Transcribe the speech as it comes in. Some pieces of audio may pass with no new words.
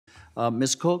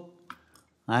Ms. Cooke,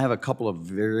 I have a couple of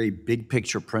very big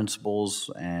picture principles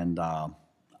and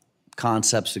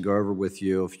concepts to go over with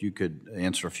you. If you could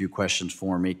answer a few questions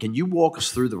for me. Can you walk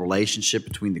us through the relationship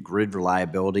between the grid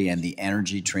reliability and the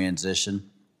energy transition?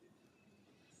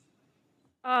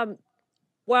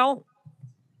 Well,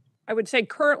 I would say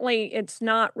currently it's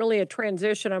not really a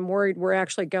transition. I'm worried we're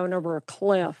actually going over a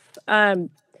cliff.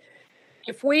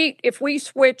 If we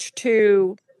switch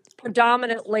to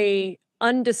predominantly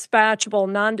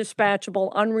undispatchable,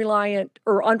 non-dispatchable,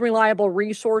 unreliable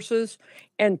resources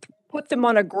and put them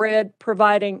on a grid,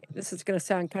 providing, this is going to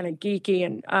sound kind of geeky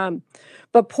and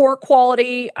but poor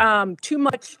quality, too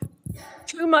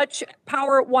much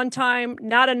power at one time,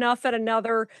 not enough at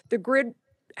another. The grid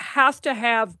has to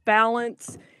have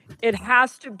balance. It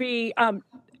has to be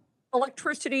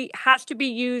electricity has to be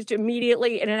used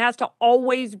immediately, and it has to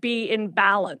always be in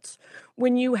balance.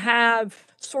 When you have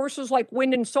sources like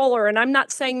wind and solar, and I'm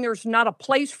not saying there's not a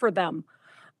place for them,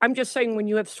 I'm just saying when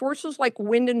you have sources like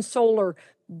wind and solar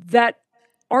that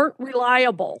aren't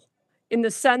reliable in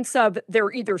the sense of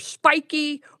they're either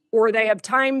spiky or they have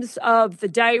times of the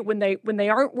day when they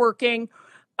aren't working,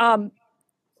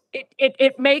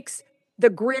 it makes the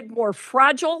grid more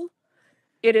fragile.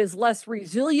 It is less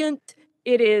resilient.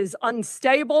 It is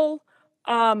unstable.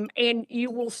 And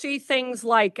you will see things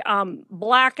like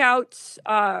blackouts,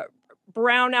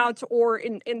 brownouts, or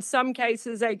in some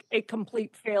cases, a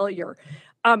complete failure.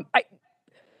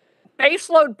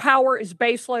 Baseload power is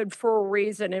baseload for a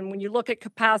reason. And when you look at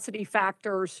capacity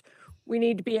factors, we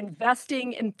need to be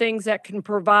investing in things that can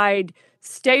provide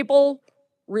stable,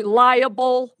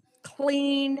 reliable,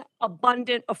 clean,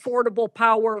 abundant, affordable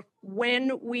power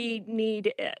when we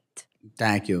need it.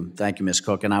 Thank you. Thank you, Ms.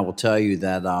 Cook. And I will tell you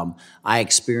that I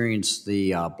experienced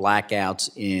the blackouts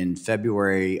in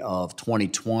February of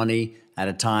 2020 at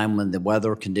a time when the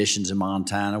weather conditions in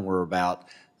Montana were about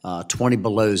 20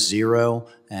 below zero,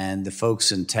 and the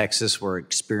folks in Texas were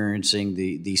experiencing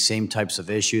the same types of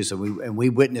issues, and we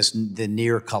witnessed the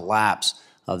near collapse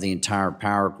of the entire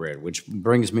power grid, which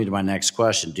brings me to my next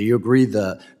question. Do you agree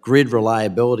the grid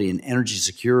reliability and energy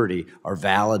security are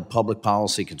valid public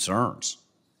policy concerns?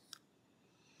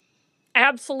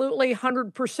 Absolutely,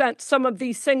 100%. Some of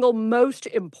the single most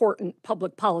important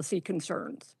public policy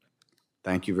concerns.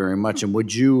 Thank you very much. And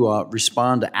would you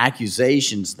respond to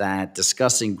accusations that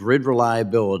discussing grid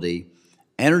reliability,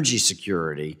 energy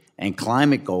security, and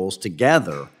climate goals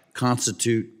together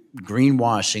constitute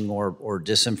greenwashing or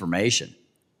disinformation?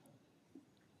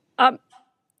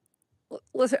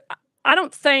 Listen, I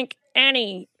don't think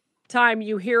any time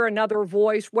you hear another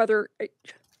voice, whether,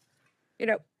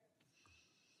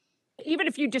 even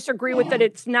if you disagree with it,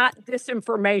 it's not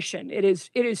disinformation. It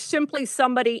is simply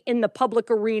somebody in the public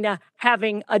arena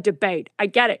having a debate. I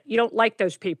get it. You don't like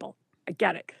those people. I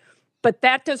get it. But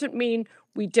that doesn't mean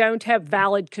we don't have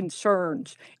valid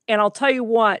concerns. And I'll tell you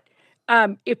what,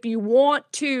 if you want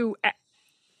to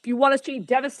see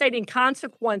devastating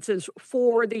consequences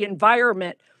for the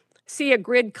environment, see a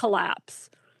grid collapse.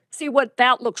 See what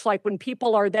that looks like when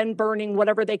people are then burning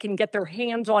whatever they can get their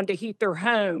hands on to heat their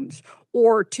homes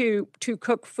or to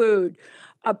cook food.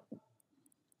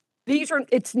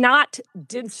 It's not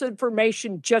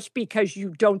disinformation just because you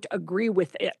don't agree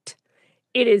with it.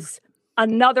 It is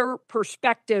another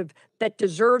perspective that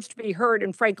deserves to be heard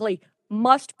and frankly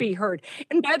must be heard.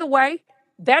 And by the way,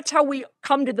 that's how we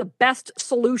come to the best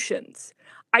solutions.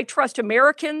 I trust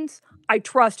Americans, I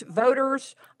trust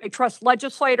voters, I trust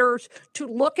legislators to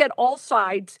look at all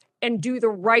sides and do the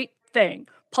right thing.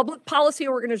 Public policy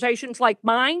organizations like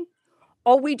mine,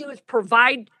 all we do is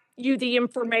provide you the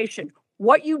information.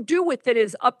 What you do with it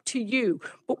is up to you,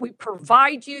 but we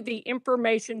provide you the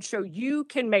information so you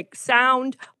can make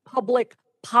sound public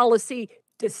policy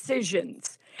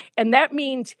decisions. And that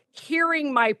means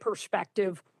hearing my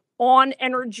perspective on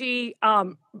energy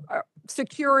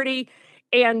security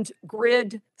and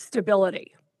grid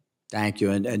stability. Thank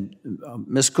you. And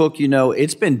Ms. Cook, you know,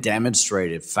 it's been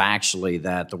demonstrated factually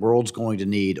that the world's going to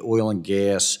need oil and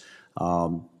gas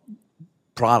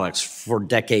products for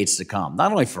decades to come,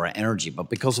 not only for energy, but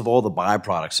because of all the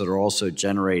byproducts that are also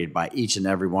generated by each and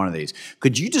every one of these.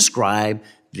 Could you describe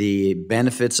the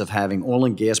benefits of having oil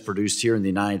and gas produced here in the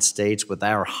United States with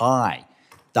our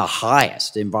the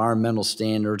highest environmental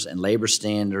standards and labor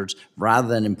standards rather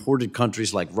than imported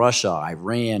countries like Russia,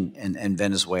 Iran, and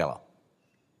Venezuela?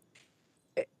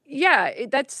 Yeah,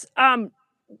 that's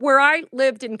where I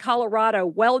lived in Colorado,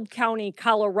 Weld County,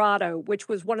 Colorado, which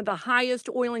was one of the highest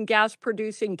oil and gas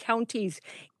producing counties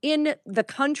in the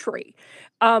country.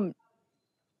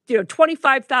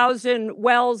 25,000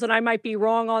 wells, and I might be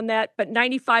wrong on that, but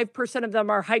 95% of them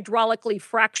are hydraulically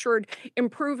fractured,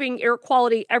 improving air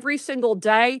quality every single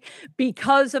day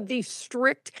because of these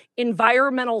strict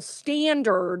environmental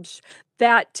standards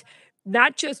that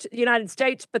not just the United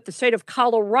States, but the state of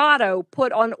Colorado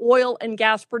put on oil and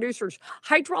gas producers.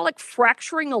 Hydraulic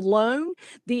fracturing alone,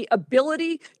 the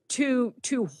ability to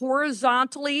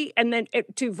horizontally and then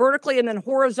to vertically and then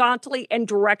horizontally and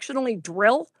directionally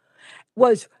drill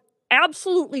was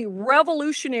absolutely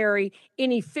revolutionary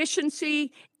in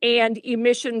efficiency and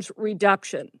emissions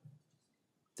reduction.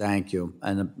 Thank you.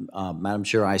 And Madam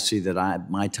Chair, I see that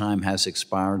my time has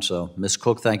expired. So Ms.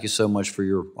 Cooke, thank you so much for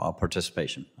your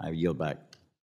participation. I yield back.